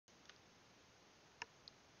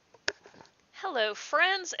Hello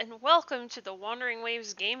friends and welcome to the Wandering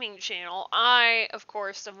Waves gaming channel. I, of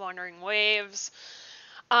course, am Wandering Waves.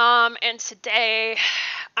 And today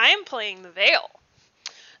I am playing the Vale.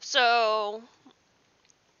 So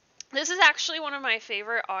this is actually one of my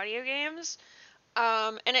favorite audio games.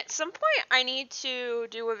 And at some point I need to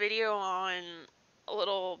do a video on a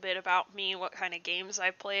little bit about me, what kind of games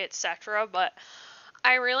I play, etc. But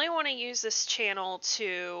I really want to use this channel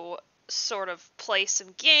to sort of play some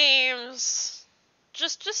games,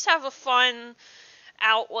 just have a fun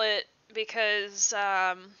outlet because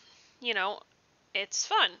you know, it's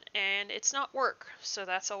fun and it's not work, so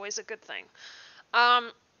that's always a good thing.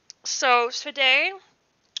 Um, so today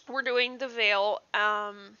we're doing the Veil.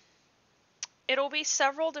 It'll be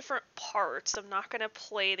several different parts. I'm not gonna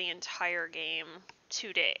play the entire game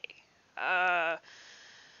today. Uh,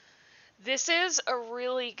 this is a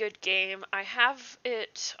really good game. I have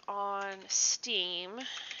it on Steam,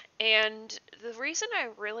 and the reason I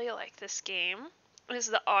really like this game is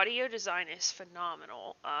the audio design is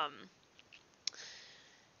phenomenal.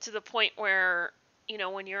 To the point where,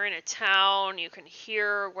 when you're in a town, you can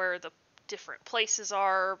hear where the different places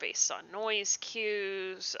are based on noise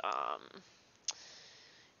cues.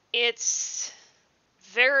 It's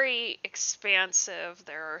very expansive.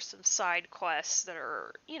 There are some side quests that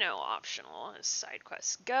are, optional as side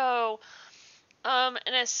quests go. And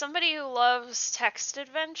as somebody who loves text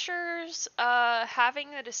adventures,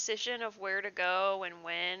 having the decision of where to go and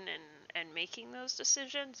when and making those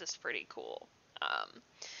decisions is pretty cool.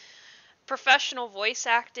 Professional voice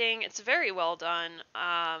acting, it's very well done.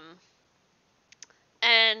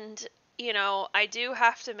 And, I do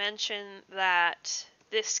have to mention that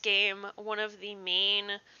this game, one of the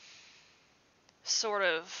main sort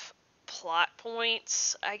of plot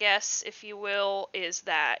points, I guess, if you will, is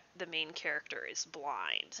that the main character is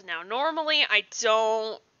blind. Now, normally I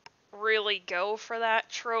don't really go for that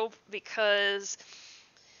trope because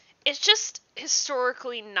it's just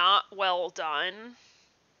historically not well done.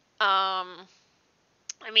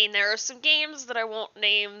 There are some games that I won't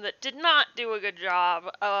name that did not do a good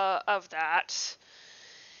job of that,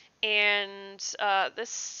 and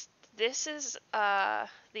this is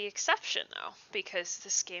the exception, though, because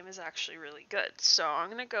this game is actually really good. So I'm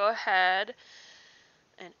going to go ahead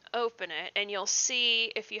and open it, and you'll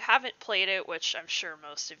see, if you haven't played it, which I'm sure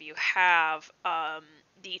most of you have,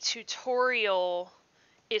 the tutorial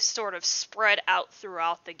is sort of spread out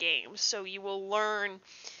throughout the game. So you will learn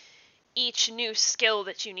each new skill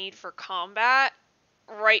that you need for combat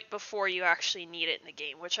right before you actually need it in the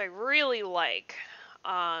game, which I really like.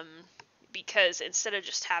 Because instead of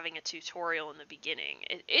just having a tutorial in the beginning,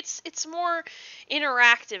 it's more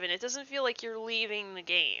interactive and it doesn't feel like you're leaving the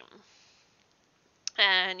game.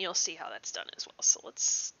 And you'll see how that's done as well. So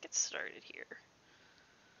let's get started here.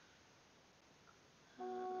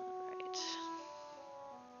 Alright.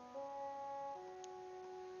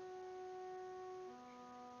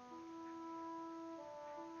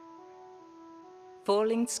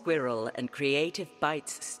 Falling Squirrel and Creative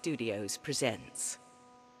Bites Studios presents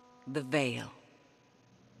The Veil.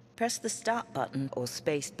 Press the start button or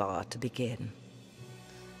spacebar to begin.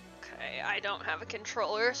 Okay, I don't have a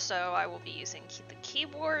controller, so I will be using the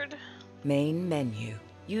keyboard. Main menu.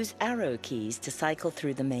 Use arrow keys to cycle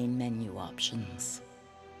through the main menu options.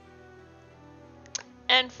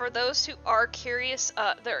 And for those who are curious,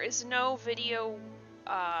 there is no video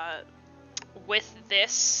with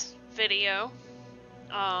this video.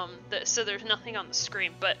 So there's nothing on the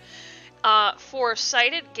screen, but for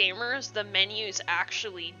sighted gamers, the menus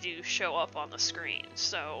actually do show up on the screen.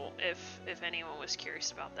 So if anyone was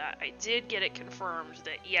curious about that, I did get it confirmed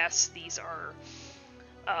that yes, these are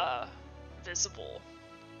visible.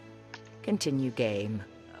 Continue game.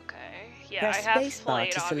 Okay, yeah, Press I have spacebar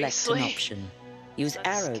played, to select obviously. an option. Use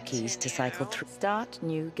Let's arrow keys to cycle continue. through. Start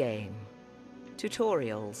new game.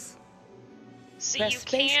 Tutorials. So Press you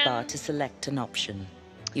spacebar can... to select an option.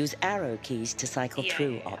 Use arrow keys to cycle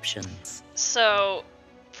through options. So,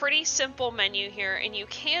 pretty simple menu here, and you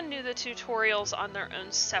can do the tutorials on their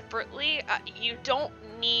own separately. You don't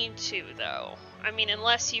need to, though.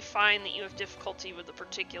 Unless you find that you have difficulty with a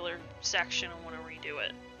particular section and want to redo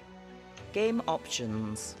it. Game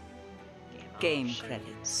options. Game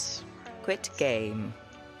credits. Quit game.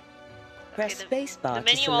 Press spacebar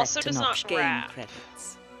to select an option. Game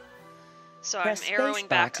credits. So Press I'm arrowing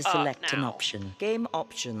back to select an option. Game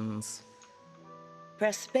options.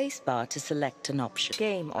 Press spacebar to select an option.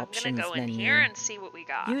 Game options menu. I'm gonna go in here and see what we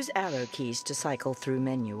got. Use arrow keys to cycle through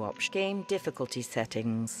menu options. Game difficulty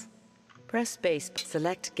settings. Press space.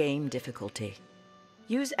 Select game difficulty.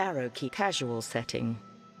 Use arrow key. Casual setting.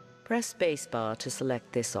 Press spacebar to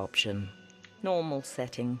select this option. Normal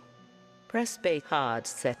setting. Press space. Hard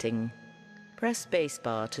setting. Press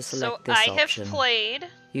spacebar to select this option. So I have played.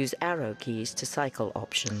 Use arrow keys to cycle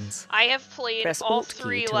options. I have played Press all Alt key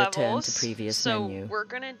 3 to levels. return to previous menu. So we're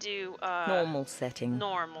gonna do normal setting.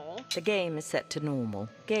 Normal. The game is set to normal.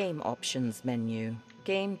 Game options menu.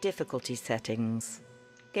 Game difficulty settings.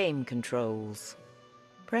 Game controls.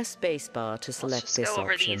 Press spacebar to select this option. Let's just go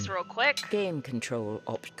over these real quick. Game control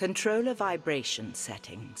controller vibration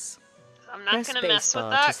settings. I'm not going to mess with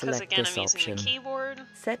that because again I'm using the keyboard.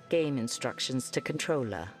 Set game instructions to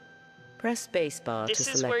controller. Press spacebar to select this option.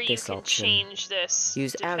 This is where you can change this.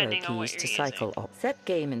 Use arrow keys to cycle up. Set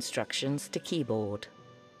game instructions to keyboard.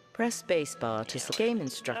 Press spacebar to select. Game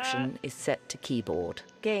instruction is set to keyboard.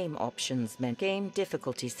 Game options game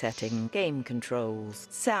difficulty setting. Game controls.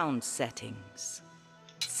 Sound settings.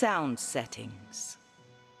 Sound settings.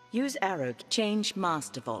 Use arrow. Change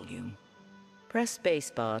master volume. Press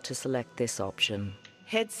spacebar to select this option.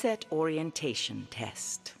 Headset orientation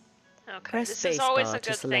test. Okay, press spacebar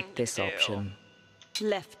to select this option.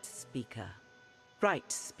 Left speaker. Right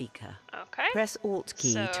speaker. Okay. Press Alt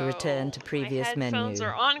key to return to previous menu. My headphones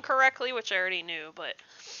are on correctly, which I already knew, but...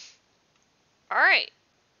 Alright.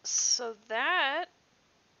 So that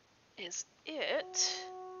is it.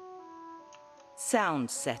 Sound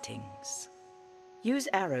settings. Use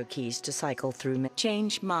arrow keys to cycle through.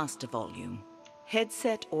 Change master volume.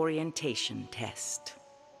 Headset orientation test.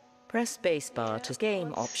 Press spacebar to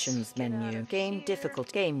game options menu. Game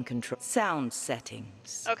difficult. Game control. Sound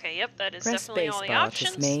settings. Okay, yep, that is Press definitely all the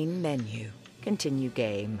options. Press spacebar to main menu. Continue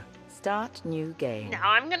game. Start new game.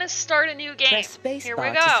 Now I'm gonna start a new game. Press Here we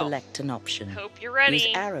spacebar go. to select an option. Hope you're ready. Use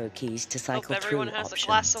arrow keys to cycle Hope through everyone has options. a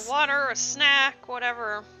glass of water, a snack,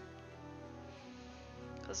 whatever.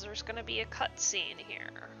 Because there's gonna be a cutscene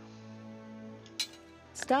here.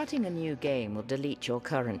 Starting a new game will delete your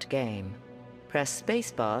current game. Press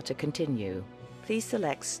spacebar to continue. Please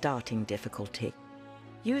select starting difficulty.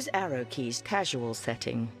 Use arrow keys. Casual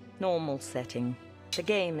setting. Normal setting. The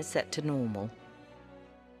game is set to normal.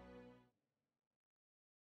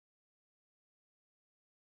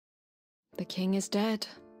 The king is dead.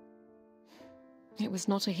 It was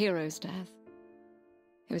not a hero's death.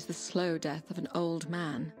 It was the slow death of an old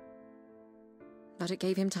man. But it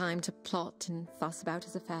gave him time to plot and fuss about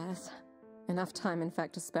his affairs. Enough time, in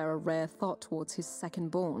fact, to spare a rare thought towards his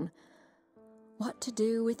second-born. What to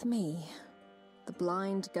do with me? The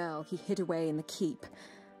blind girl he hid away in the keep.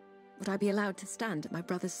 Would I be allowed to stand at my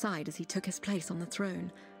brother's side as he took his place on the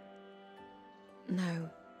throne? No.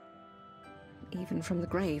 Even from the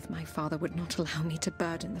grave, my father would not allow me to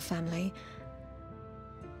burden the family.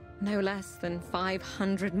 No less than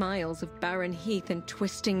 500 miles of barren heath and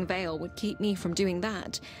twisting vale would keep me from doing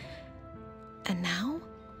that. And now?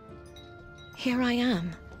 Here I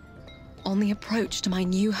am, on the approach to my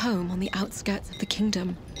new home on the outskirts of the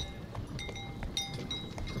kingdom.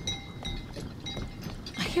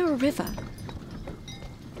 I hear a river.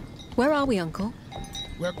 Where are we, Uncle?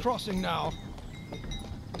 We're crossing now.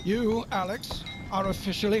 You, Alex, are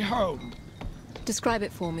officially home. Describe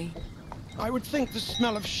it for me. I would think the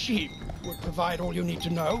smell of sheep would provide all you need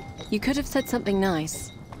to know. You could have said something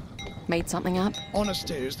nice. Made something up.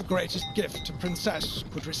 Honesty is the greatest gift a princess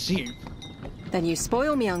could receive. Then you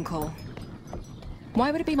spoil me, Uncle. Why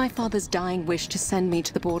would it be my father's dying wish to send me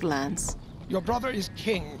to the borderlands? Your brother is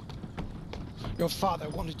king. Your father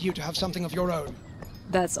wanted you to have something of your own.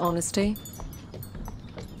 That's honesty.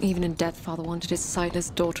 Even in death, father wanted his sightless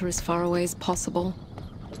daughter as far away as possible.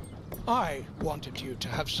 I wanted you to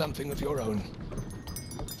have something of your own.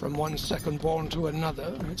 From one second-born to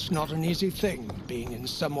another, it's not an easy thing, being in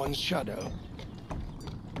someone's shadow.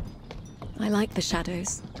 I like the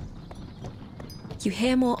shadows. You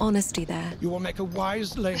hear more honesty there. You will make a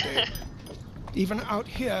wise lady, even out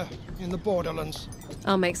here in the borderlands.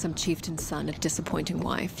 I'll make some chieftain's son a disappointing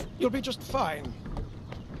wife. You'll be just fine.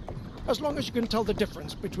 As long as you can tell the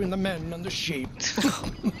difference between the men and the sheep.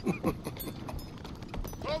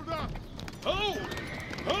 Hold up! Hold!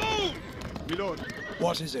 Hold! My lord.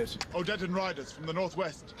 What is it? Odedan riders from the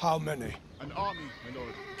northwest. How many? An army, my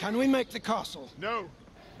lord. Can we make the castle? No.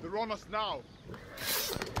 They're on us now.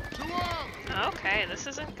 To arms! Okay, this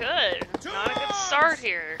isn't good. It's not a good start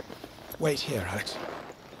here. Wait here, Alex.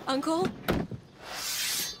 Uncle?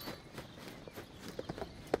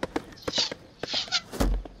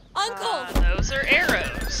 Uncle! Those are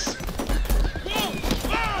arrows. Oh,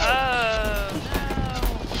 no.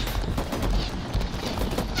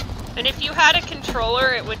 And if you had a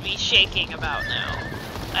controller, it would be shaking about now,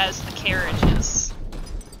 as the carriage is.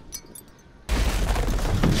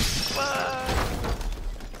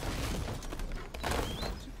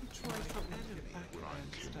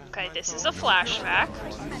 Okay, this is a flashback.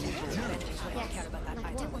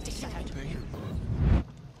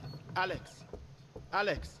 Alex!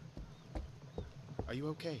 Alex! Are you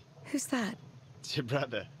okay? Who's that? It's your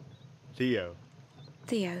brother, Theo.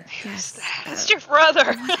 Theo, yes. It's your brother.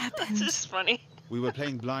 What happened? This is funny. We were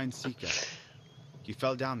playing Blind Seeker. You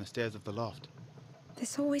fell down the stairs of the loft.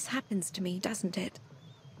 This always happens to me, doesn't it?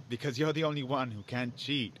 Because you're the only one who can't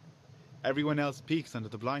cheat. Everyone else peeks under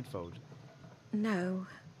the blindfold. No.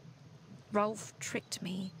 Rolf tricked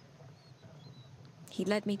me. He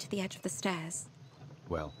led me to the edge of the stairs.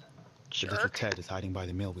 Well, the little Ted is hiding by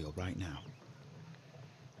the mill wheel right now.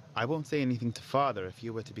 I won't say anything to Father if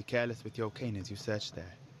you were to be careless with your cane as you search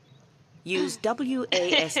there. Use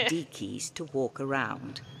WASD keys to walk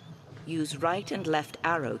around. Use right and left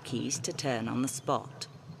arrow keys to turn on the spot.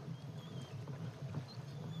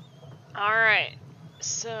 Alright,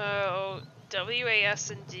 so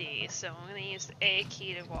WAS and D. So I'm going to use the A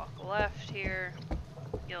key to walk left here.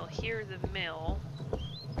 You'll hear the mill.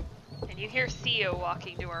 And you hear Theo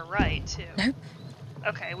walking to our right, too. Nope.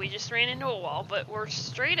 Okay, we just ran into a wall, but we're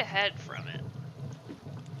straight ahead from it.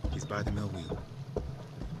 He's by the mill wheel.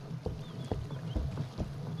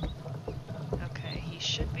 Okay, he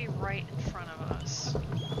should be right in front of us.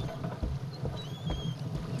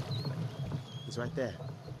 He's right there.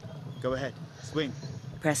 Go ahead. Swing.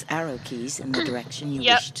 Press arrow keys in the direction you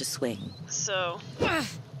wish to swing. So...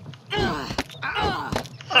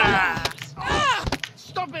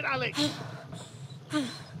 Stop it, Alex!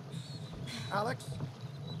 Alex,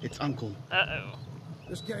 It's Uncle. Uh-oh.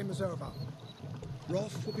 this game is over.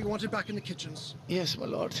 Rolf will be wanted back in the kitchens. Yes, my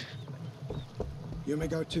lord. You may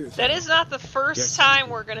go too. That is not the first time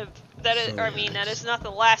we're gonna... That is not the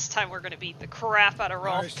last time we're gonna beat the crap out of I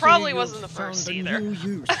Rolf. see Probably you've wasn't the first found either. a new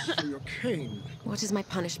use for your cane. What is my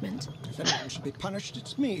punishment? If anyone should be punished,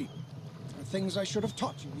 it's me. The things I should have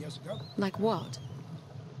taught you years ago. Like what?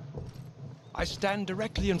 I stand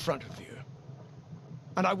directly in front of you.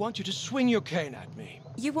 And I want you to swing your cane at me.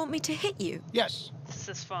 You want me to hit you? Yes, This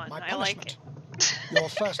is fun. my I like it. punishment. Your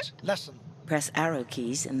first lesson. Press arrow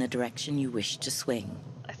keys in the direction you wish to swing.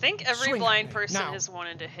 I think every Swing at blind me, person now. has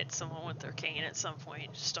wanted to hit someone with their cane at some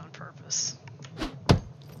point, just on purpose.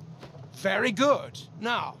 Very good.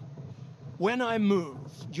 Now, when I move,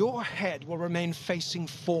 your head will remain facing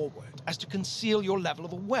forward as to conceal your level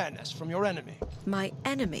of awareness from your enemy. My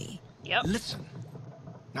enemy? Yep. Listen.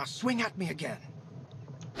 Now swing at me again.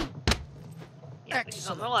 Yep, he's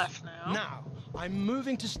on the left now. Now, I'm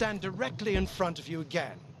moving to stand directly in front of you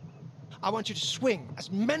again. I want you to swing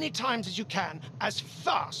as many times as you can, as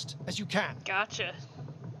fast as you can. Gotcha.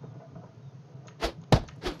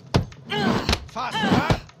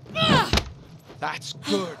 Faster. That's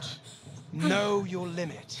good. Know your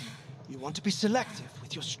limit. You want to be selective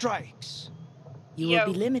with your strikes. You Yo.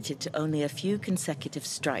 will be limited to only a few consecutive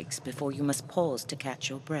strikes before you must pause to catch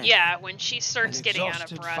your breath. Yeah, when she starts An getting out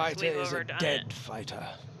of exhausted breath, fighter we've is a overdone dead it. fighter.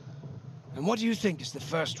 And what do you think is the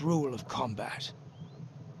first rule of combat?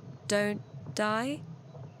 Don't die?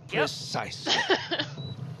 Yep. Precisely.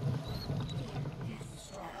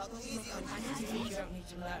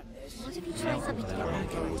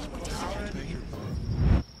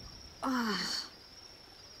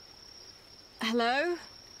 Hello?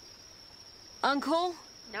 Uncle?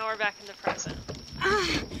 Now we're back in the present.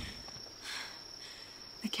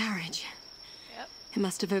 The carriage. Yep. It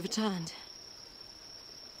must have overturned.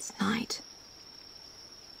 It's night.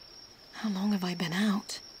 How long have I been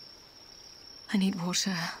out? I need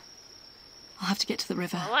water. I'll have to get to the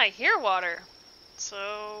river. Well, I hear water.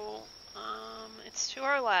 So, it's to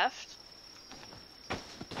our left.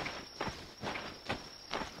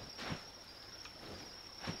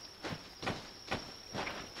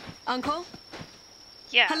 Uncle?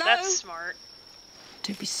 Yeah, Hello? that's smart.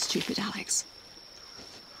 Don't be stupid, Alex.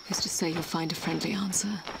 Who's to say you'll find a friendly answer?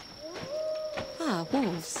 Ah,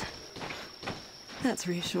 wolves. That's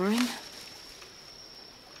reassuring.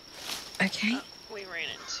 Okay. We ran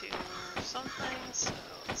into something, so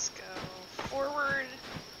let's go forward.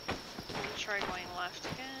 I'm gonna try going left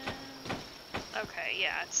again. Okay,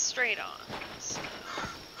 yeah, it's straight on. So.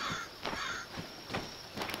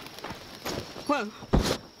 Whoa.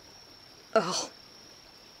 Oh.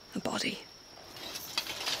 A body.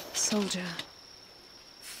 Soldier.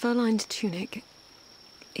 Fur-lined tunic.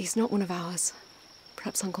 He's not one of ours.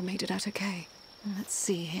 Perhaps Uncle made it out okay. Let's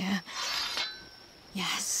see here.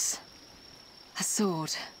 Yes. A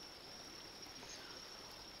sword.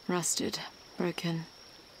 Rusted. Broken.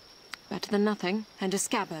 Better than nothing. And a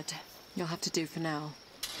scabbard. You'll have to do for now.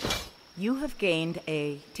 You have gained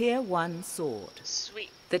a Tier 1 sword.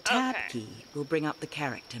 Sweet. The tab Okay. key will bring up the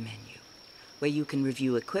character menu. where you can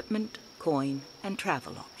review equipment, coin, and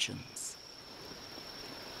travel options.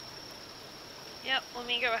 Yep, let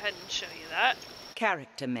me go ahead and show you that.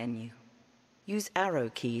 Character menu. Use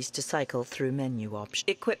arrow keys to cycle through menu options.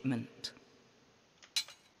 Equipment.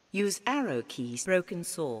 Use arrow keys. Broken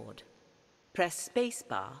sword. Press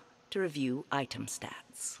spacebar to review item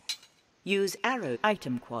stats. Use arrow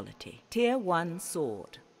item quality. Tier 1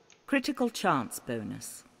 sword. Critical chance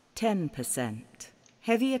bonus 10%.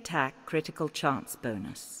 Heavy attack critical chance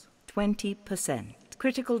bonus 20%.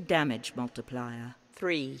 Critical damage multiplier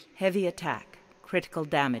 3. Heavy attack critical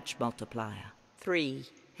damage multiplier 3.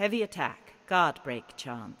 Heavy attack guard break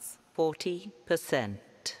chance 40%.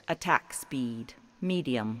 Attack speed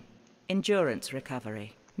medium. Endurance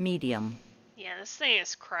recovery medium. Yeah, this thing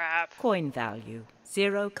is crap. Coin value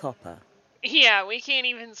 0 copper. Yeah, we can't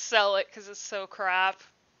even sell it because it's so crap.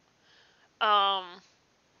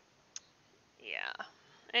 Yeah.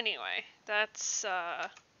 Anyway, that's,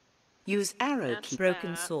 Use arrow that's key.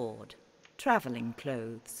 Broken that. sword. Traveling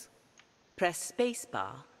clothes. Press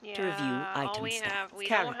spacebar to review item stats. We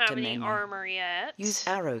don't have any menu. armor yet. Use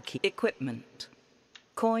arrow key. Equipment.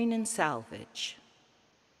 Coin and salvage.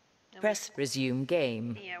 Press resume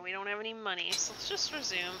game. Yeah, we don't have any money, so let's just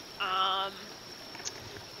resume.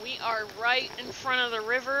 We are right in front of the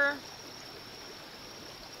river.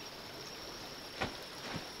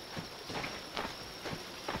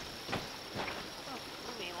 Oh,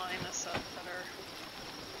 let me line this up better.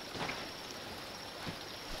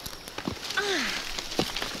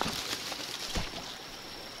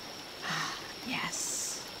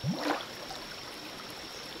 Yes.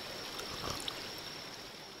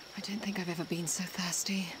 I don't think I've ever been so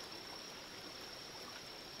thirsty.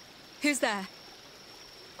 Who's there?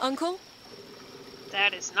 Uncle?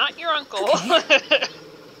 That is not your uncle. Okay.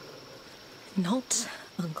 Not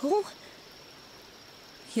Uncle?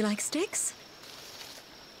 You like sticks?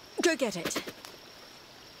 Go get it.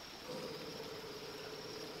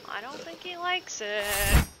 I don't think he likes it.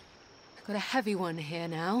 I've got a heavy one here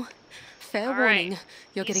now. Fair All warning, right.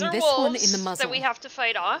 you're These getting are this one in wolves the muzzle. that we have to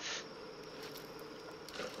fight off.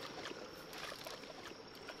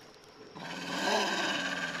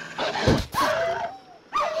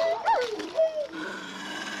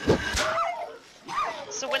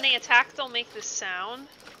 So when they attack, they'll make this sound.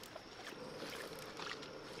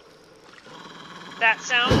 That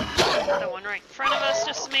sound, the one right in front of us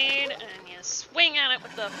just made, and you swing at it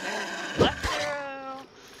with the left arrow.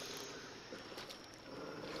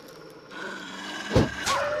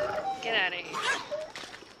 Get out of here.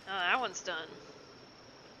 Oh, that one's done.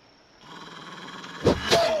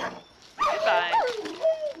 Goodbye.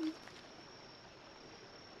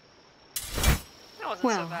 That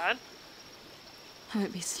wasn't so bad. I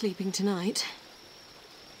won't be sleeping tonight.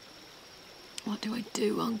 What do I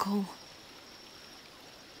do, Uncle?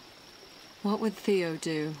 What would Theo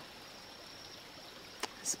do?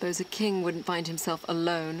 I suppose a king wouldn't find himself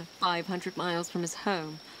alone 500 miles from his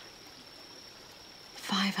home.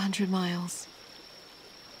 500 miles.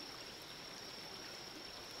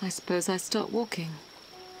 I suppose I start walking.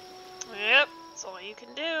 Yep, that's all you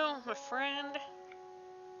can do, my friend.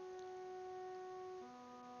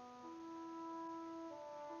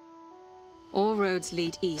 All roads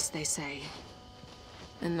lead east, they say.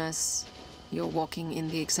 Unless you're walking in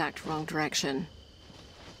the exact wrong direction.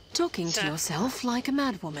 Talking to yourself like a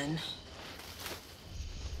madwoman.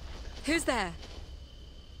 Who's there?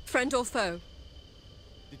 Friend or foe?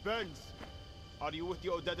 Depends. Are you with the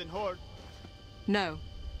Odedin horde? No.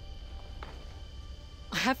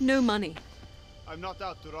 I have no money. I'm not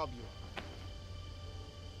out to rob you.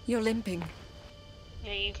 You're limping.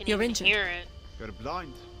 Yeah, you can You're even injured. hear it. You're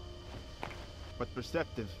blind, but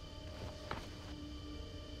perceptive.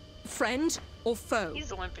 Friend or foe?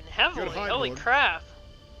 He's limping heavily. You're Holy highborn. crap.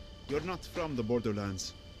 You're not from the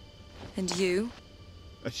borderlands. And you?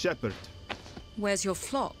 A shepherd Where's your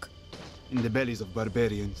flock? in the bellies of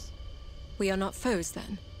barbarians. We are not foes,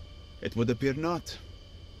 then. It would appear not.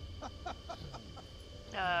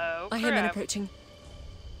 Oh, I hear men crap. approaching.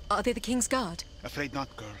 Are they the King's Guard? Afraid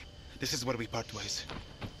not, girl. This is where we part ways.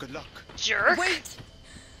 Good luck. Jerk. Wait!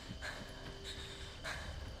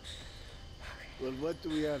 Well, what do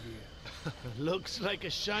we have here? Looks like a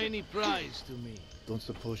shiny prize to me. Don't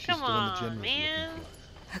suppose she's Come the one the on, general's man.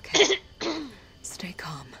 looking Okay. Stay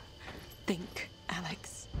calm. Think,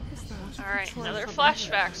 Alex. Alright, another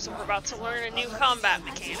flashback, so we're about to learn a new combat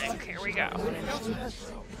mechanic. Here we go.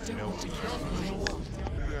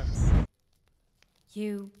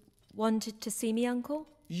 You wanted to see me, Uncle?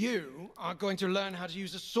 You are going to learn how to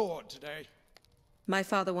use a sword today. My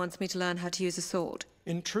father wants me to learn how to use a sword.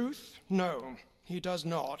 In truth, no, he does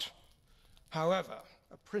not. However,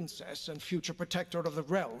 a princess and future protector of the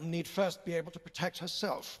realm need first be able to protect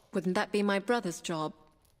herself. Wouldn't that be my brother's job?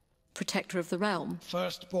 Protector of the realm?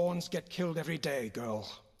 Firstborns get killed every day, girl.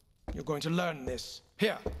 You're going to learn this.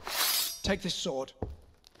 Here, take this sword.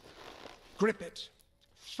 Grip it.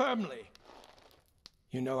 Firmly.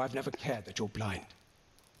 You know I've never cared that you're blind.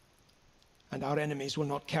 And our enemies will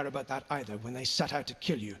not care about that either when they set out to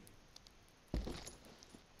kill you.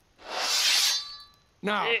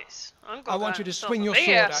 Now, Jeez, I want you to swing your sword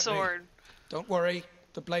at me. Don't worry,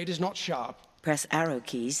 the blade is not sharp. Press arrow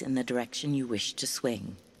keys in the direction you wish to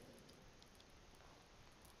swing.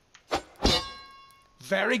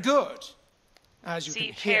 Very good. As you See,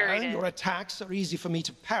 can hear, parried it. your attacks are easy for me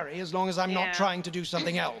to parry as long as I'm not trying to do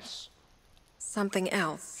something else. Something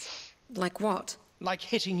else? Like what? Like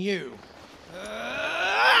hitting you.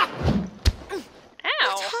 Ow!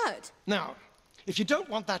 That hurt! Now, if you don't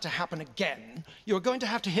want that to happen again, you're going to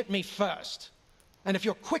have to hit me first. And if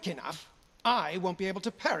you're quick enough, I won't be able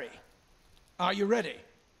to parry. Are you ready?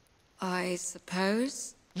 I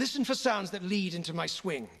suppose? Listen for sounds that lead into my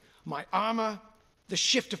swing. My armor, the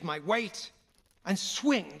shift of my weight, and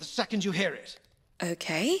swing the second you hear it.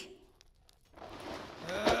 Okay.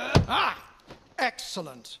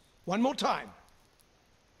 Excellent. One more time.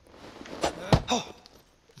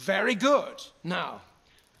 Very good. Now,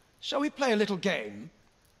 shall we play a little game?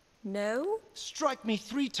 No? Strike me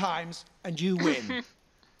 3 times and you win.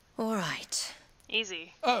 All right.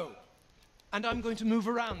 Easy. Oh, and I'm going to move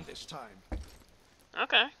around this time.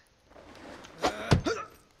 Okay.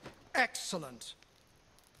 Excellent.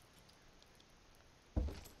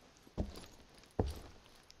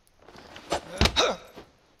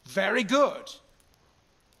 Very good.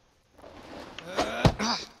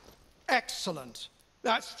 Excellent.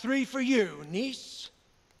 That's 3 for you, niece.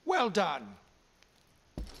 Well done.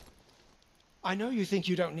 I know you think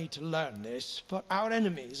you don't need to learn this, but our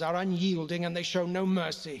enemies are unyielding and they show no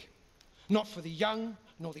mercy. Not for the young,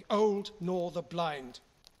 nor the old, nor the blind.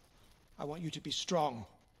 I want you to be strong.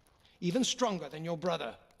 Even stronger than your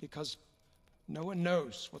brother, because no one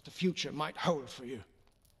knows what the future might hold for you.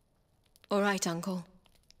 All right, Uncle.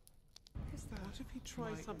 What if he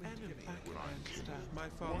tries some enemy against my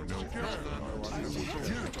father?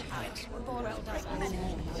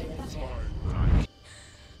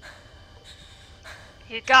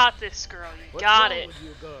 You got this, girl. You got it. What's wrong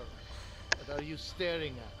with you, girl? What are you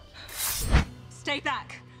staring at? Stay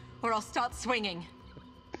back, or I'll start swinging.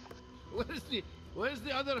 Where's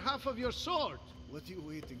the other half of your sword? What are you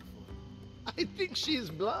waiting for? I think she is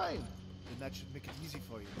blind. Then that should make it easy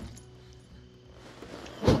for you.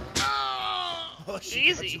 Oh, she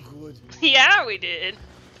easy. got you good. Yeah, we did.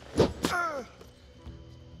 Oh,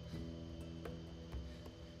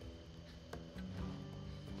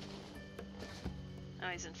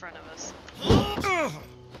 he's in front of us.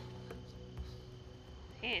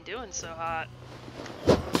 He ain't doing so hot.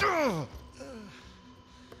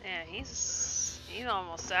 Yeah, he's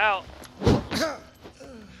almost out.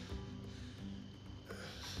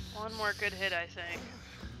 One more good hit, I think.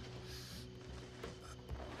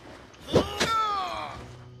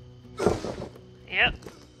 Yep.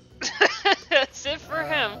 That's it for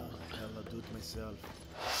him. I'll do it myself.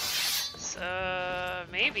 So,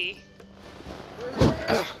 maybe.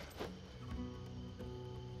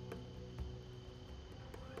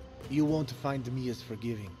 You won't find me as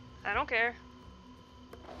forgiving. I don't care.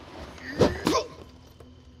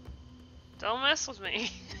 Don't mess with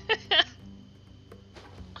me.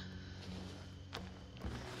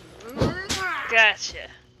 Gotcha.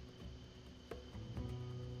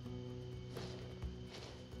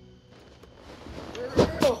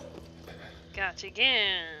 Gotcha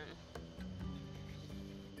again.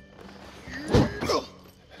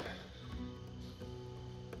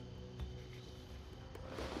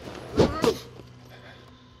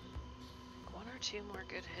 One or two more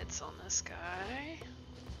good hits on this guy.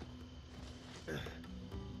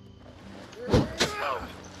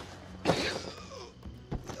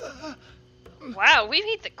 Wow, we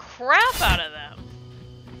beat the crap out of them.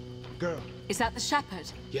 Girl. Is that the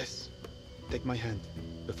shepherd? Yes. Take my hand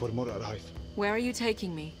before more arrive. Where are you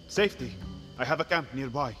taking me? Safety. I have a camp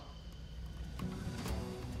nearby.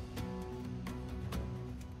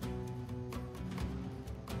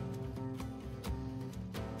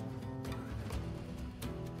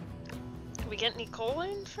 Did we get any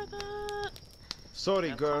coin for that? Sorry,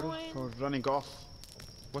 No girl, coin. for running off.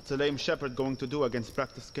 What's a lame shepherd going to do against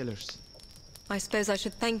practiced killers? I suppose I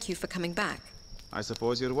should thank you for coming back. I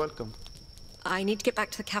suppose you're welcome. I need to get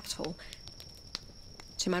back to the capital.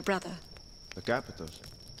 To my brother. The capital?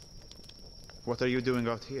 What are you doing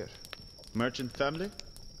out here? Merchant family?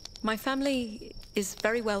 My family is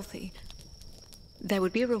very wealthy. There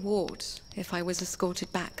would be a reward if I was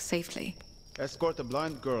escorted back safely. Escort a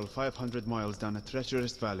blind girl 500 miles down a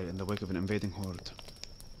treacherous valley in the wake of an invading horde.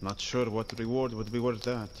 Not sure what reward would be worth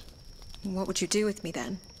that. What would you do with me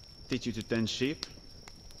then? Teach you to tend sheep?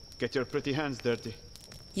 Get your pretty hands dirty.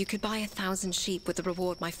 You could buy 1,000 sheep with the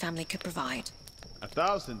reward my family could provide.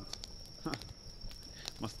 1,000?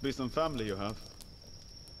 Must be some family you have.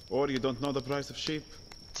 Or you don't know the price of sheep.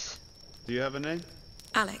 Do you have a name?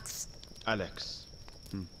 Alex. Alex.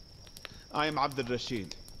 I am Abd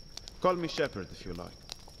al-Rashid. Call me Shepherd if you like.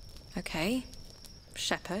 Okay.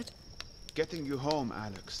 Shepherd. Getting you home,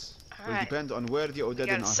 Alex, will Alright. depend on where the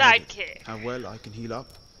Odedin are Sidekick. headed, how well I can heal up,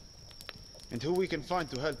 and who we can find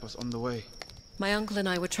to help us on the way. My uncle and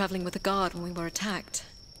I were traveling with a guard when we were attacked.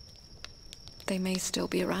 They may still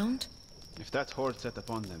be around. If that horde set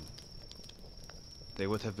upon them, they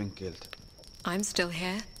would have been killed. I'm still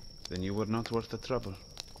here. Then you were not worth the trouble.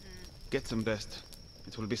 Get some rest.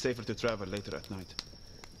 It will be safer to travel later at night.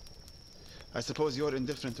 I suppose you're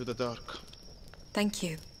indifferent to the dark. Thank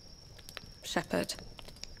you, Shepherd.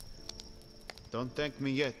 Don't thank me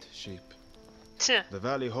yet, sheep. Tch. The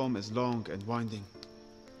valley home is long and winding,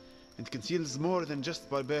 and conceals more than just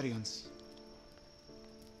barbarians.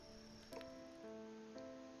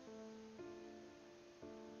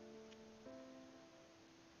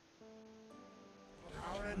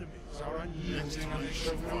 Our enemies are unyielding and they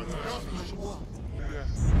show no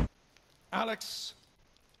mercy. Alex,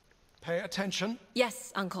 pay attention.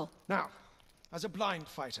 Yes, Uncle. Now, as a blind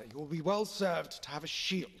fighter, you will be well served to have a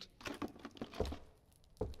shield.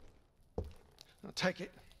 Now take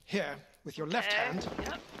it here with your left hand,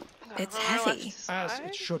 Yep. It's On my heavy. left as side.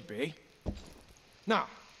 it should be. Now,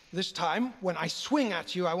 this time, when I swing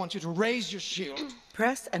at you, I want you to raise your shield.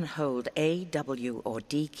 Press and hold A, W, or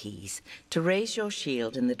D keys to raise your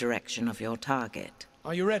shield in the direction of your target.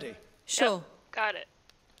 Are you ready? Sure. Yep, got it.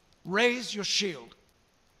 Raise your shield.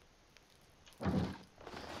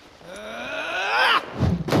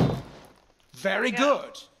 Very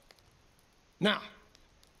good. Now,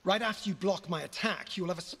 right after you block my attack, you will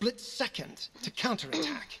have a split second to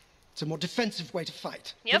counterattack. It's a more defensive way to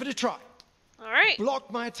fight. Yep. Give it a try. All right.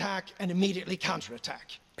 Block my attack and immediately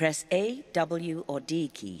counterattack. Press A, W, or D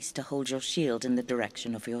keys to hold your shield in the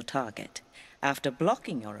direction of your target. After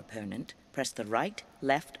blocking your opponent, press the right,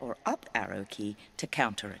 left, or up arrow key to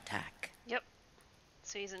counterattack. Yep.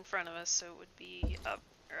 So he's in front of us, so it would be up.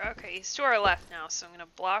 Okay, he's to our left now, so I'm gonna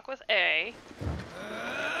block with A.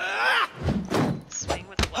 Swing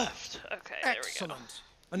with the left. Okay, there we go. Excellent.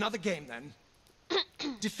 Another game then.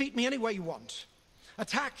 Defeat me any way you want.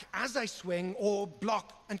 Attack as I swing or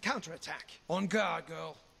block and counterattack. On guard,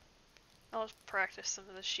 girl. I'll just practice some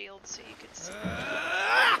of the shield so you can see.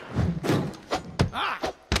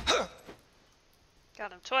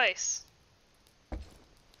 Got him twice.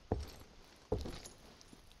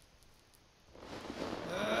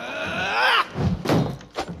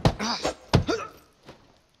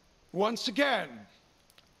 Once again.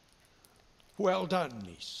 Well done,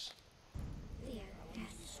 niece.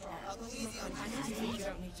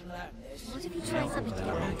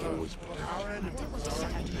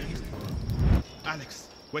 Alex,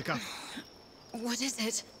 wake up. What is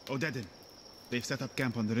it? Odedin. They've set up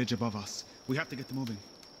camp on the ridge above us. We have to get moving.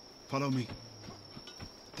 Follow me.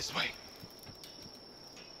 This way.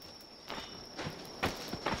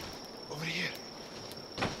 Over here.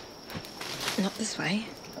 Not this way.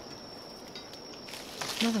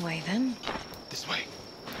 Another way, then. This way.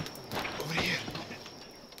 Over here.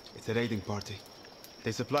 It's a raiding party.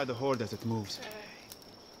 They supply the horde as it moves.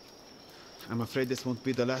 I'm afraid this won't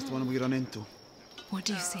be the last one we run into. What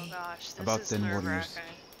do you Oh see? gosh, this About is 10 warriors. nerve-wracking.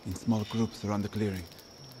 In small groups around the clearing.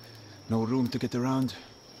 No room to get around.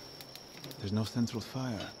 There's no central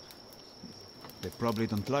fire. They probably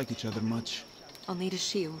don't like each other much. I'll need a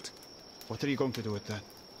shield. What are you going to do with that?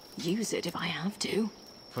 Use it if I have to.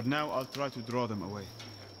 For now, I'll try to draw them away.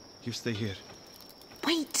 You stay here.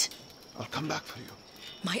 Wait! I'll come back for you.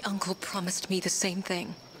 My uncle promised me the same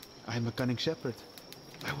thing. I'm a cunning shepherd.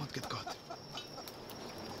 I won't get caught.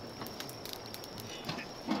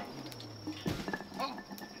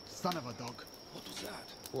 Son of a dog. What was that?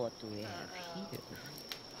 What do we have here?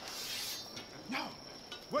 No!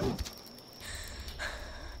 Wait!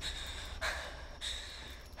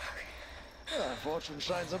 Fortune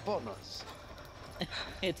shines upon us.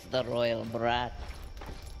 It's the royal brat.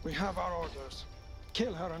 We have our orders.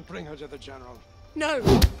 Kill her and bring her to the general. No!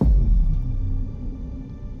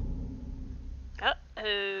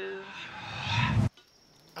 Uh-oh.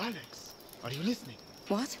 Alex, are you listening?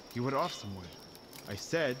 What? You were off somewhere. I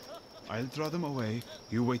said, I'll draw them away.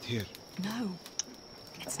 You wait here. No.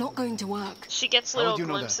 It's not going to work. She gets How little would you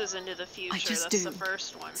know glimpses into the future. I just That's do. the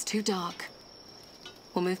first one. It's too dark.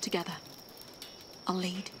 We'll move together. I'll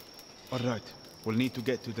lead. All right. We'll need to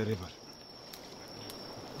get to the river.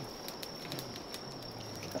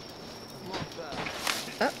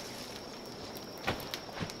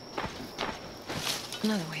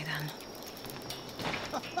 Another way then.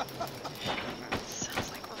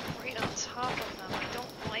 Sounds like we're right on top of them. I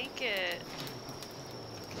don't like it.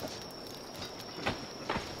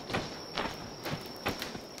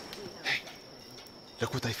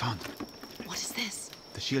 Look what I found. What is this?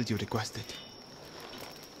 The shield you requested.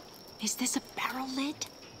 Is this a barrel lid?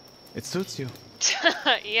 It suits you.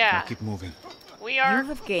 Yeah. Now keep moving. We are You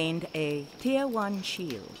have gained a Tier 1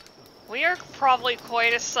 shield. we are probably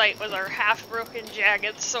quite a sight with our half-broken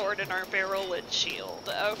jagged sword and our barrel lid shield.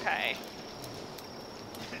 Okay.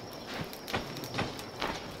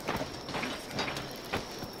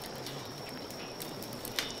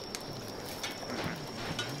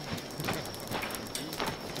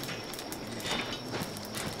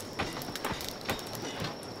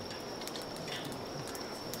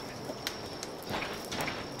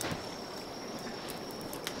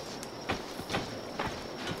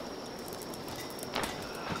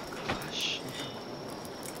 Gosh.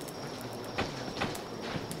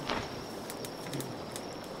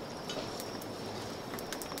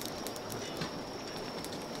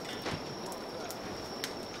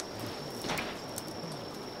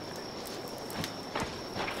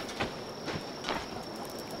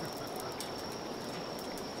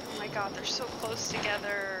 Oh my god, they're so close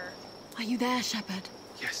together. Are you there, Shepard?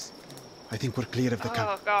 Yes. I think we're clear of the camp.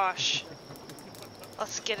 Oh gosh.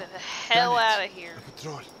 Let's get the hell out of here. A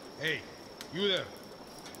patrol. Hey, you there.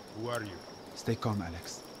 Who are you? Stay calm,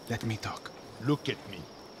 Alex. Let me talk. Look at me.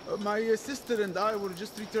 My sister and I were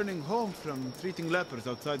just returning home from treating lepers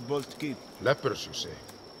outside Bolt Keep. Lepers, you say?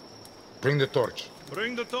 Bring the torch.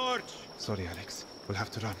 Bring the torch! Sorry, Alex. We'll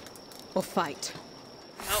have to run. Or fight?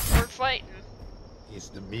 Nope, we're fighting. It's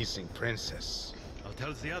the missing princess. I'll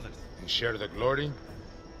tell the others. And share the glory?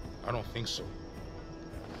 I don't think so.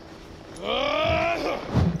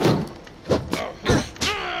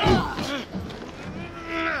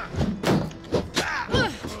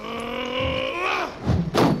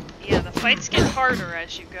 Yeah, the fights get harder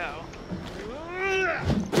as you go.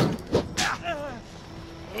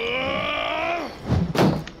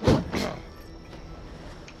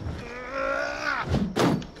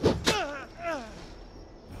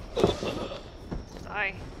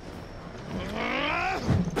 Die.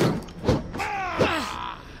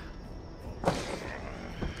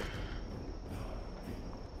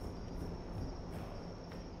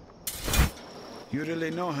 You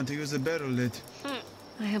really know how to use a barrel lid.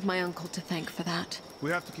 I have my uncle to thank for that. We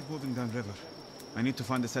have to keep moving downriver. I need to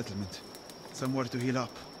find a settlement. Somewhere to heal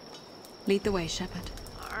up. Lead the way, Shepard.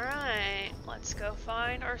 Alright, let's go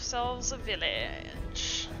find ourselves a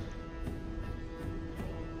village.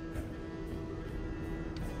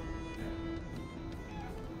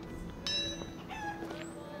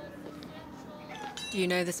 Do you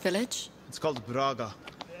know this village? It's called Braga.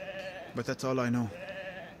 But that's all I know.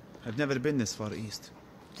 I've never been this far east.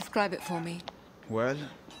 Describe it for me. Well,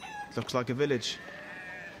 it looks like a village.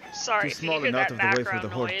 Sorry Too if you small hear and out that of the way for background the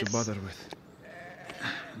horde noise. to bother with.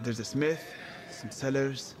 There's a smith, some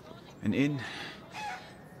cellars, an inn.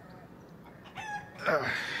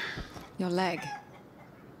 Your leg.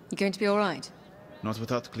 You going to be all right? Not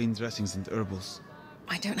without clean dressings and herbals.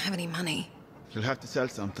 I don't have any money. You'll have to sell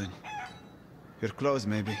something. Your clothes,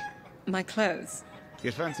 maybe. My clothes?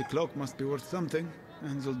 Your fancy cloak must be worth something,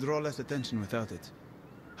 and you'll draw less attention without it.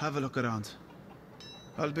 Have a look around.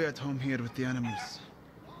 I'll be at home here with the animals.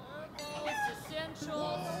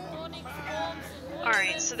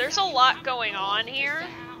 Alright, so there's a lot going on here.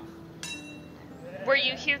 Where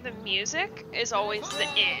you hear the music is always the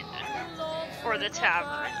inn. Or the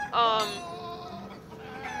tavern.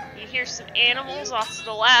 You hear some animals off to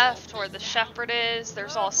the left where the shepherd is.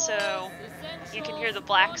 There's also, you can hear the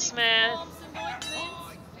blacksmith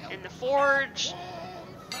in the forge.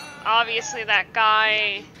 Obviously that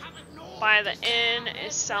guy by the inn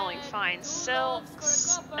is selling fine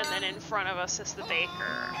silks. And then in front of us is the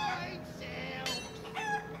baker.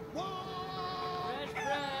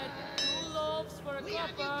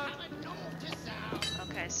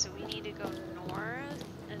 Okay, so we need to go north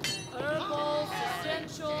and then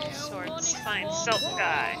towards Fine Silk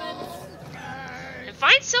Guy. And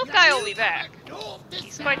Fine Silk Guy will be back.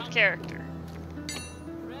 He's quite the character.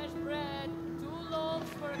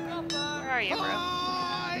 Where are you, bro?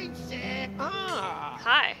 Ah,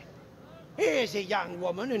 Hi. Here's a young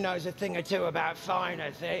woman who knows a thing or two about finer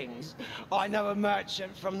things. I know a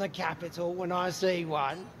merchant from the capital when I see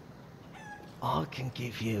one. I can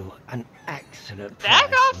give you an excellent price.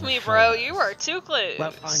 Back off me, bro. You are too close. Well,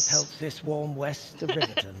 find pelts this warm west of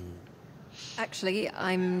Riverton. Actually,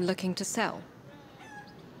 I'm looking to sell.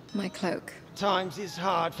 My cloak. Times is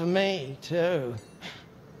hard for me, too.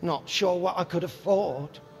 Not sure what I could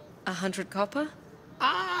afford. 100 copper?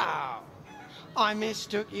 Oh! I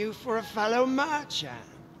mistook you for a fellow merchant.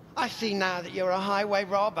 I see now that you're a highway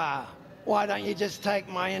robber. Why don't you just take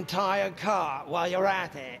my entire cart while you're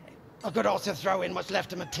at it? I could also throw in what's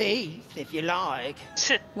left of my teeth, if you like.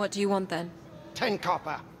 What do you want then? 10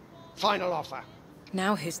 copper. Final offer.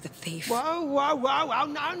 Now who's the thief? Whoa, whoa, whoa, whoa,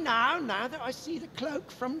 no, no. Now that I see the cloak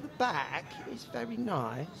from the back, it's very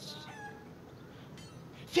nice.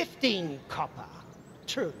 15 copper.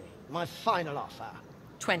 Truly, my final offer.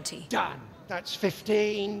 20. Done. That's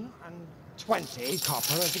 15 and 20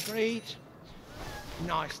 copper as agreed.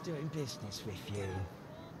 Nice doing business with you.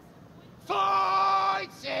 Fine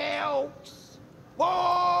silks!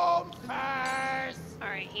 Warm furs!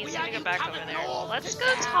 Alright, he's gonna go back over there. Let's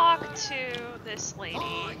go talk to this lady.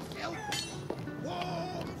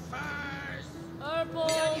 Warm furs!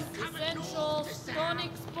 Herbals, essentials,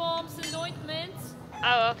 tonics, bombs, and ointments.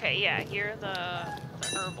 Oh, okay, yeah, here the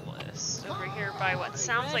herbalist. Over here by what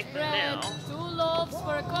sounds like the mill. 2 loaves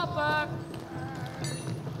for a copper.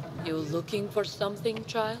 You looking for something,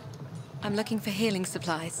 child? I'm looking for healing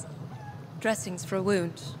supplies. Dressings for a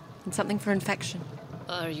wound, and something for infection.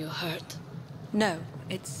 Are you hurt? No,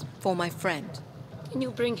 it's for my friend. Can you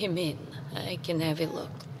bring him in? I can have a look.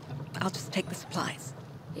 I'll just take the supplies.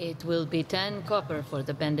 It will be 10 copper for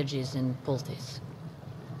the bandages and poultice.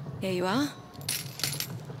 Here you are.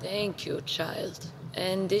 Thank you, child.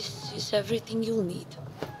 And this is everything you'll need.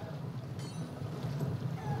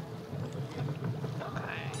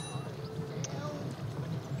 Okay.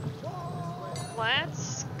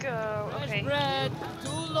 Let's go. Fresh Okay. bread, 2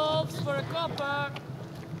 loaves for a copper.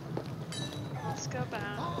 Let's go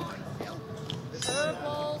back.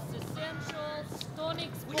 Herbals, essentials,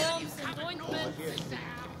 tonics, bombs, and ointments.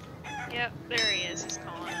 Yep, there he is. He's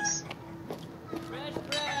calling us. Fresh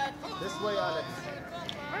bread. This way, Alex.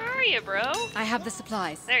 Where are you, bro? I have the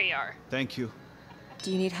supplies. There you are. Thank you.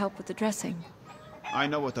 Do you need help with the dressing? I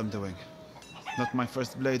know what I'm doing. Not my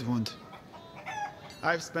first blade wound.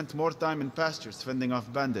 I've spent more time in pastures fending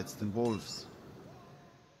off bandits than wolves.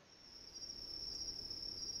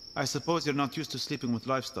 I suppose you're not used to sleeping with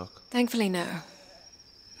livestock. Thankfully, no.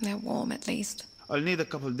 They're warm, at least. I'll need a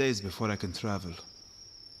couple days before I can travel.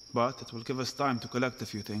 But it will give us time to collect a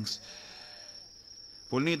few things.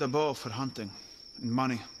 We'll need a bow for hunting, and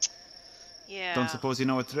money. Yeah. Don't suppose you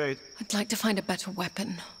know a trade? I'd like to find a better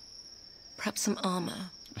weapon. Perhaps some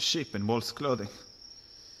armor. A sheep in wolf's clothing.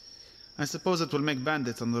 I suppose it will make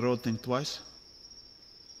bandits on the road think twice.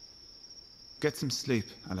 Get some sleep,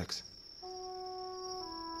 Alex.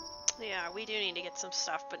 Yeah, we do need to get some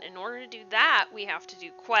stuff, but in order to do that, we have to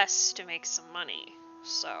do quests to make some money.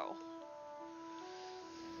 So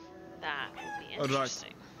that will be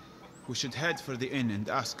interesting. We should head for the inn and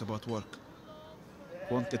ask about work.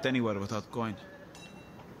 Won't get anywhere without coin.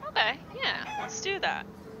 Okay, yeah, let's do that.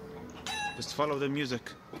 Just follow the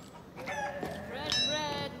music. Fresh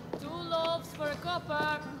bread, 2 loaves for a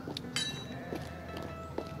copper.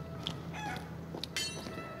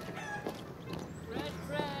 Fresh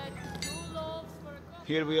bread, 2 loaves for a copper.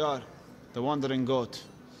 Here we are, the Wandering Goat.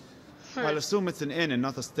 I'll assume it's an inn and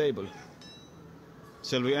not a stable.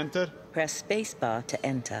 Shall we enter? Press spacebar to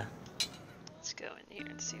enter. Let's go in here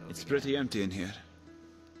and see what It's pretty empty in here.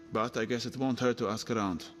 But I guess it won't hurt to ask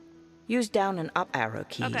around. Use down and up arrow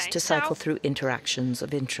keys Okay, to cycle so- through interactions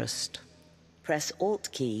of interest. Press Alt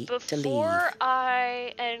key to leave. Before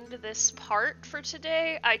I end this part for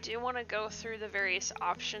today, I do want to go through the various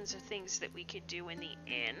options of things that we could do in the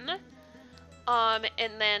inn.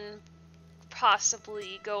 And then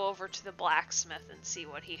possibly go over to the blacksmith and see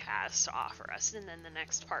what he has to offer us. And then the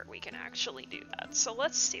next part we can actually do that. So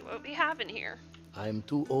let's see what we have in here. I am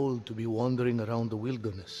too old to be wandering around the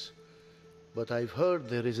wilderness. But I've heard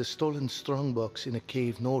there is a stolen strongbox in a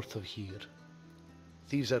cave north of here.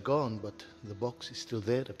 Thieves are gone, but the box is still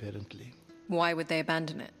there, apparently. Why would they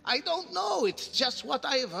abandon it? I don't know. It's just what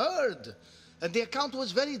I have heard. And the account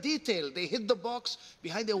was very detailed. They hid the box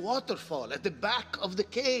behind a waterfall at the back of the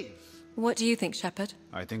cave. What do you think, Shepard?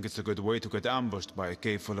 I think it's a good way to get ambushed by a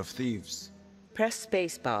cave full of thieves. Press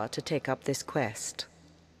spacebar to take up this quest.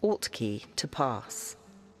 Alt key to pass.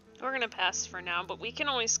 We're gonna pass for now, but we can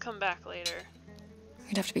always come back later.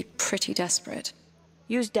 We'd have to be pretty desperate.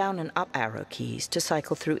 Use down and up arrow keys to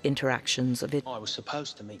cycle through interactions of it. I was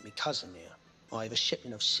supposed to meet my cousin here. I have a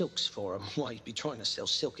shipment of silks for him. Why he'd be trying to sell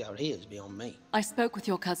silk out here is beyond me. I spoke with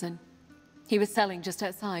your cousin. He was selling just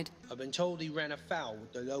outside. I've been told he ran afoul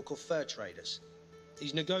with the local fur traders.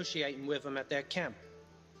 He's negotiating with them at their camp.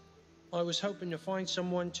 I was hoping to find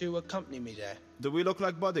someone to accompany me there. Do we look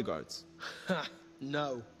like bodyguards? Ha!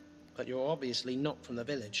 No. But you're obviously not from the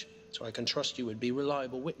village, so I can trust you would be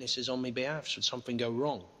reliable witnesses on my behalf should something go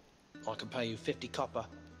wrong. I can pay you 50 copper,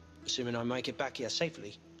 assuming I make it back here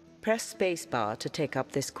safely. Press spacebar to take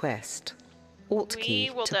up this quest. Alt key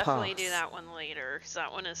to pass. We will definitely do that one later, because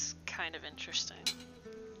that one is kind of interesting.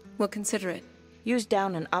 We'll consider it. Use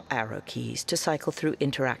down and up arrow keys to cycle through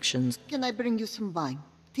interactions. Can I bring you some wine?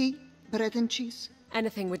 Tea? Bread and cheese?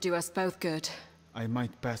 Anything would do us both good. I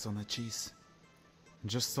might pass on the cheese.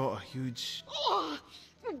 Just saw a huge... Oh,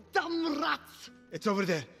 damn rats! It's over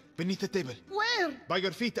there, beneath the table. Where? By your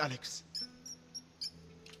feet, Alex.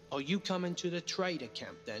 Are you coming to the trader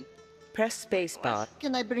camp, then? Press spacebar.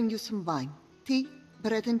 Can I bring you some wine? Tea?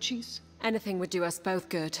 Bread and cheese? Anything would do us both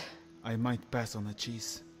good. I might pass on the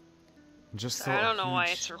cheese. Just saw I don't a know why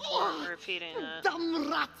huge... it's repeating that. Damn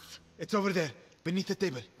rats! It's over there, beneath the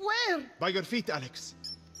table. Where? By your feet, Alex.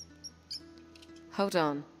 Hold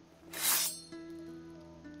on.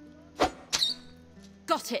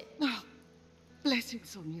 Got it! Oh,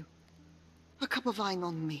 blessings on you. A cup of wine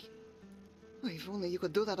on me. Oh, if only you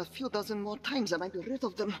could do that a few dozen more times, I might be rid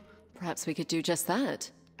of them. Perhaps we could do just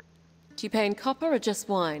that. Do you pay in copper or just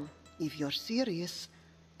wine? If you're serious,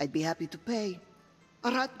 I'd be happy to pay.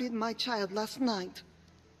 A rat bit my child last night.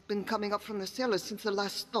 Been coming up from the cellar since the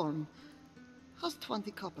last storm. How's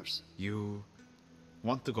 20 coppers? You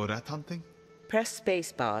want to go rat hunting? Press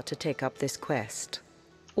spacebar to take up this quest.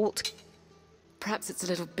 Alt. Perhaps it's a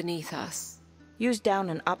little beneath us. Use down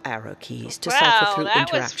and up arrow keys to cycle through that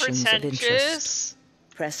interactions was of interest.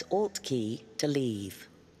 Press Alt key to leave.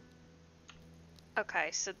 Okay,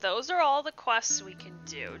 so those are all the quests we can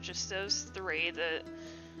do. Just those three.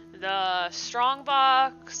 The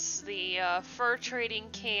strongbox, the fur trading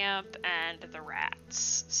camp, and the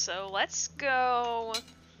rats. So let's go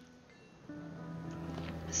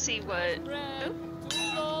see what... Oop. 2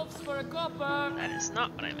 loaves for a copper. That is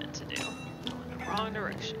not what I meant to do. I'm in the wrong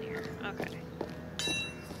direction here. Okay.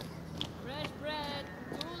 Fresh bread,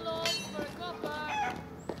 2 loaves for a copper.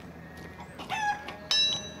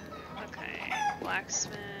 Okay,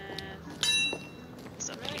 blacksmith. What's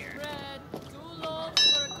up here? Bread, 2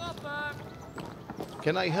 loaves for a copper.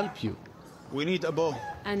 Can I help you? We need a bow.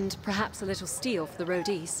 And perhaps a little steel for the road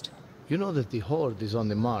east. You know that the Horde is on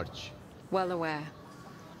the march. Well aware.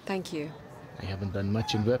 Thank you. I haven't done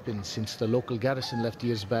much in weapons since the local garrison left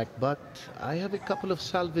years back, but I have a couple of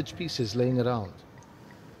salvage pieces laying around.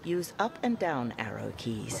 Use up and down arrow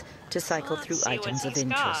keys to cycle through items of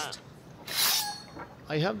interest.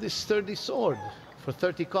 I have this sturdy sword for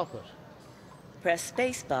 30 copper. Press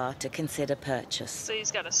spacebar to consider purchase. So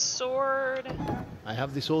he's got a sword. I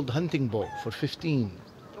have this old hunting bow for 15.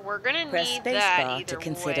 We're gonna Press need space that bar either to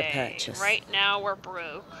consider way. purchase. Right now we're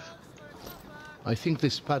broke. I think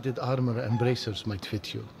this padded armor and bracers might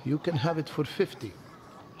fit you. You can have it for 50.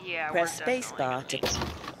 Yeah, Press we're space bar to...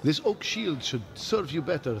 This oak shield should serve you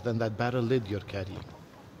better than that barrel lid you're carrying.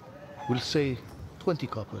 We'll say 20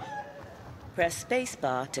 copper. Press space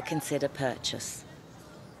bar to consider purchase.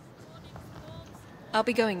 I'll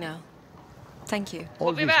be going now. Thank you.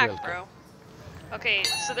 We'll be Always back, welcome. bro. Okay,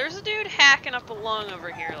 so there's a dude hacking up a lung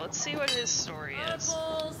over here. Let's see what his story is.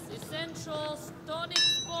 Herbals, essentials,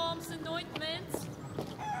 tonics, bombs, and ointments.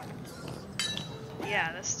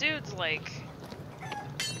 Yeah, this dude's like...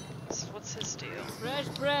 What's his deal? Fresh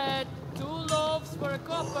bread, 2 loaves for a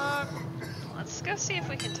copper. Let's go see if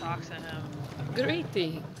we can talk to him.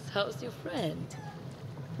 Greetings. How's your friend?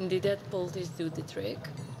 Did that poultice do the trick?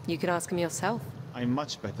 You can ask him yourself. I'm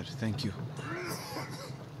much better, thank you.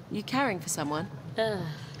 You caring for someone?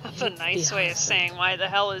 That's a nice way of saying why the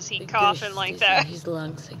hell is he The coughing grist like is that? in his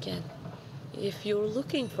lungs again. If you're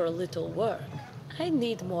looking for a little work, I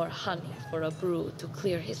need more honey for a brew to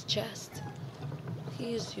clear his chest.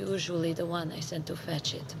 He's usually the one I send to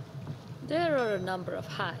fetch it. There are a number of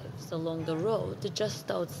hives along the road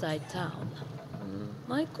just outside town.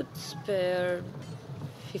 I could spare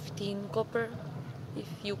 15 copper if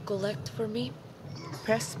you collect for me.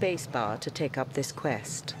 Press spacebar to take up this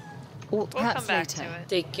quest. We'll come back to it.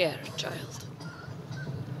 Take care, child.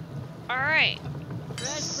 Alright.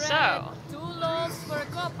 So, 2 loaves for a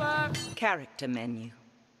copper. Character menu.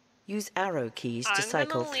 Use arrow keys to I'm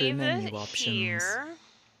cycle gonna through leave menu it options. here.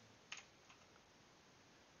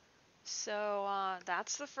 So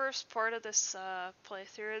that's the first part of this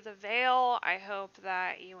playthrough of the Vale. I hope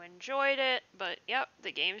that you enjoyed it, but yep,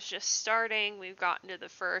 the game's just starting. We've gotten to the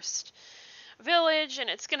first village, and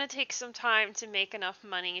it's going to take some time to make enough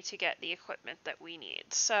money to get the equipment that we need.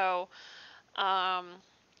 So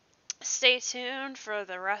stay tuned for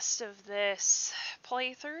the rest of this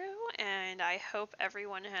playthrough, and I hope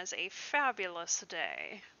everyone has a fabulous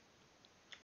day.